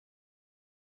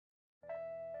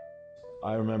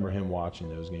I remember him watching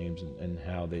those games and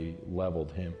how they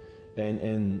leveled him.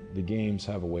 And the games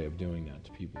have a way of doing that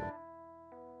to people.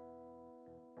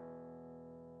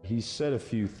 He said a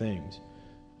few things,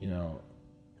 you know,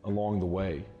 along the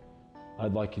way.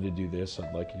 I'd like you to do this,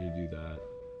 I'd like you to do that.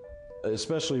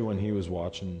 Especially when he was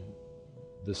watching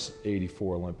this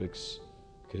 '84 Olympics,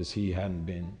 because he hadn't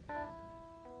been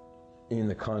in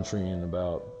the country in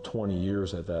about 20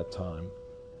 years at that time.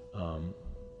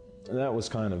 And that was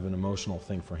kind of an emotional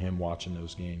thing for him watching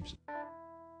those games.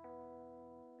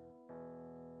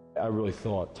 I really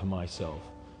thought to myself,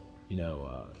 you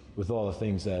know, with all the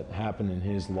things that happened in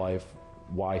his life,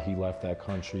 why he left that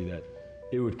country, that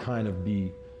it would kind of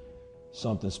be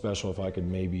something special if I could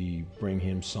maybe bring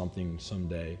him something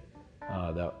someday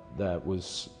that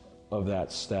was of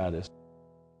that status.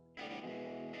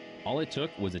 All it took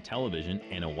was a television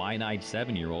and a wide-eyed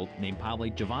 7-year-old named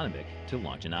Pavle Jovanovic to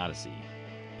launch an odyssey.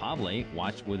 Pavle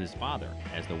watched with his father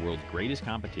as the world's greatest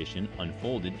competition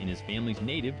unfolded in his family's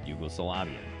native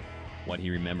Yugoslavia. What he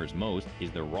remembers most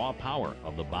is the raw power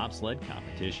of the bobsled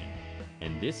competition.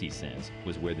 And this, he says,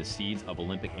 was where the seeds of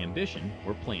Olympic ambition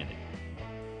were planted.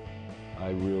 I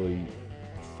really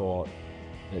thought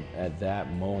that at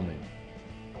that moment,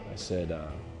 I said,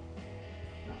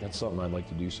 that's something I'd like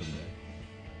to do someday.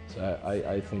 So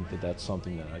I think that that's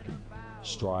something that I could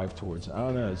strive towards. I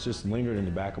don't know, it's just lingered in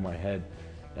the back of my head.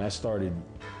 And I started,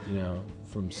 you know,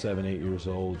 from 7, 8 years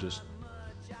old, just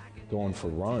going for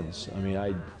runs. I mean,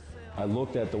 I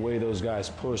looked at the way those guys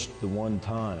pushed the one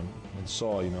time and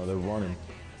saw, you know, they're running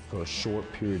for a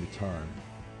short period of time,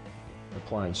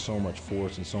 applying so much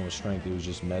force and so much strength, it was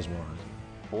just mesmerizing.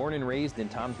 Born and raised in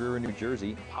Toms River, New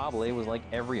Jersey, Pavle was like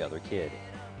every other kid.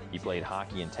 He played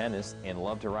hockey and tennis and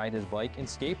loved to ride his bike and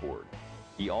skateboard.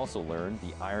 He also learned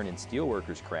the iron and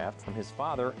steelworker's craft from his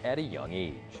father at a young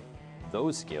age.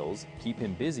 Those skills keep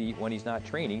him busy when he's not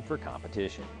training for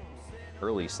competition.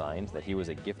 Early signs that he was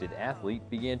a gifted athlete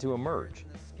began to emerge.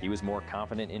 He was more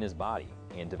confident in his body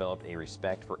and developed a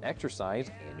respect for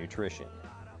exercise and nutrition.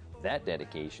 That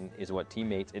dedication is what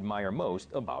teammates admire most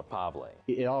about Pavle.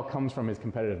 It all comes from his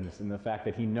competitiveness and the fact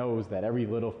that he knows that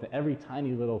every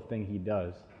tiny little thing he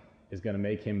does is going to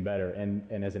make him better. And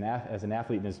as an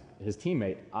athlete and his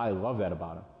teammate, I love that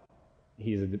about him.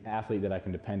 He's an athlete that I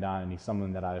can depend on, and he's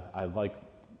someone that I like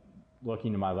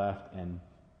looking to my left and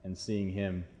seeing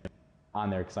him on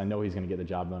there, because I know he's going to get the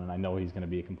job done, and I know he's going to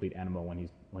be a complete animal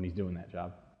when he's doing that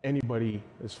job. Anybody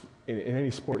in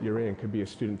any sport you're in could be a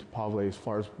student to Pavle as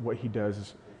far as what he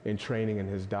does in training and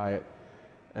his diet,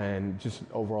 and just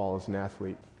overall as an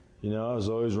athlete. You know, I was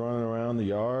always running around the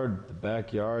yard, the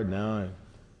backyard. Now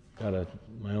I got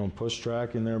my own push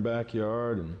track in their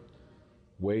backyard and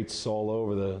weights all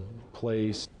over the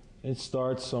place. It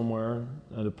starts somewhere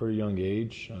at a pretty young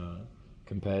age,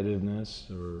 competitiveness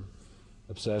or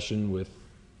obsession with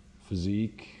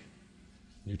physique,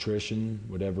 nutrition,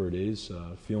 whatever it is,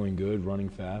 feeling good, running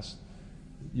fast.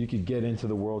 You could get into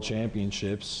the World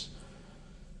Championships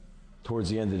towards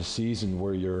the end of the season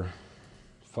where you're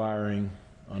firing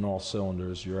on all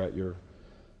cylinders, you're at your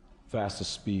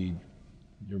fastest speed,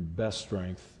 your best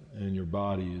strength, and your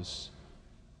body is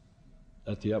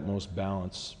at the utmost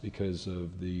balance because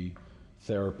of the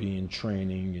therapy and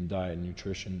training and diet and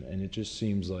nutrition. And it just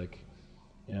seems like,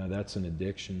 you know, that's an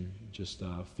addiction, just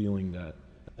feeling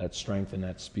that strength and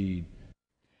that speed.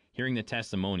 Hearing the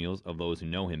testimonials of those who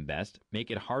know him best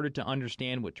make it harder to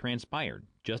understand what transpired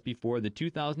just before the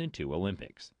 2002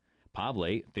 Olympics.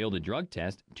 Pavle failed a drug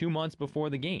test 2 months before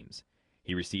the Games.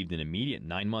 He received an immediate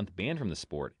 9-month ban from the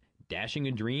sport, dashing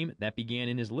a dream that began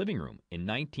in his living room in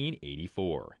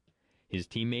 1984. His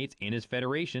teammates and his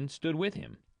federation stood with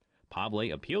him.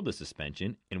 Pavle appealed the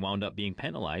suspension and wound up being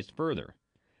penalized further.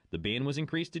 The ban was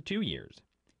increased to 2 years.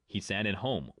 He sat at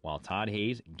home while Todd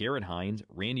Hayes, Garrett Hines,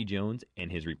 Randy Jones,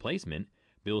 and his replacement,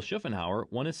 Bill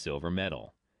Schuffenhauer, won a silver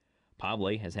medal.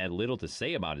 Pavle has had little to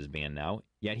say about his ban now,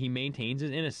 yet he maintains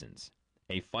his innocence.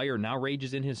 A fire now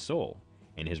rages in his soul,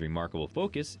 and his remarkable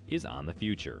focus is on the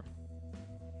future.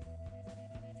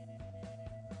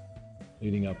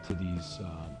 Leading up to these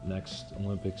next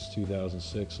Olympics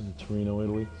 2006 in Torino,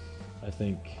 Italy, I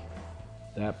think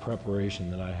that preparation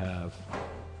that I have,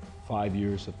 5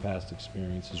 years of past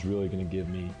experience, is really going to give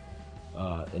me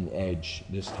an edge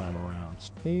this time around.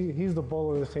 He's the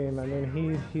bull of the team. I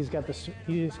mean, he's got the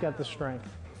strength.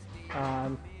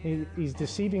 He's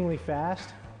deceivingly fast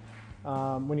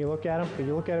when you look at him, but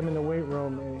you look at him in the weight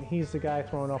room, and he's the guy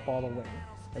throwing up all the weight.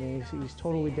 I mean, he's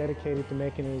totally dedicated to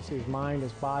making his mind,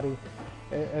 his body,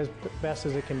 as best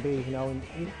as it can be. You know, and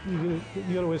you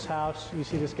go to his house, you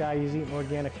see this guy, he's eating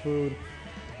organic food.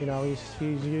 You know, he's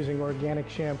using organic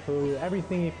shampoo.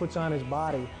 Everything he puts on his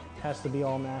body has to be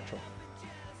all natural.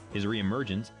 His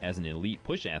reemergence as an elite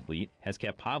push athlete has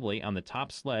kept Pavle on the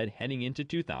top sled heading into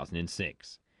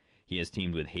 2006. He has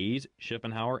teamed with Hayes,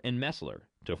 Schiffenhauer, and Messler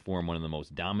to form one of the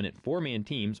most dominant four-man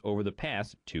teams over the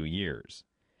past 2 years.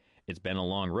 It's been a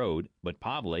long road, but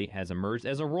Pavle has emerged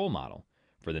as a role model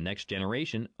for the next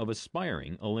generation of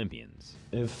aspiring Olympians.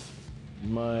 If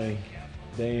my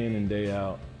day in and day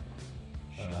out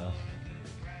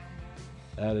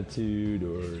attitude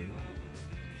or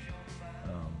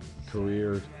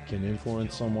career can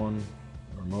influence someone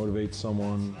or motivate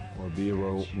someone or be a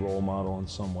role model in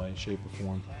some way, shape, or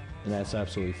form, and that's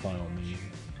absolutely fine with me.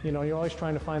 You know, you're always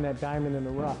trying to find that diamond in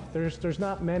the rough. There's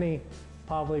not many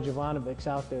Pavle Jovanovics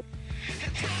out there.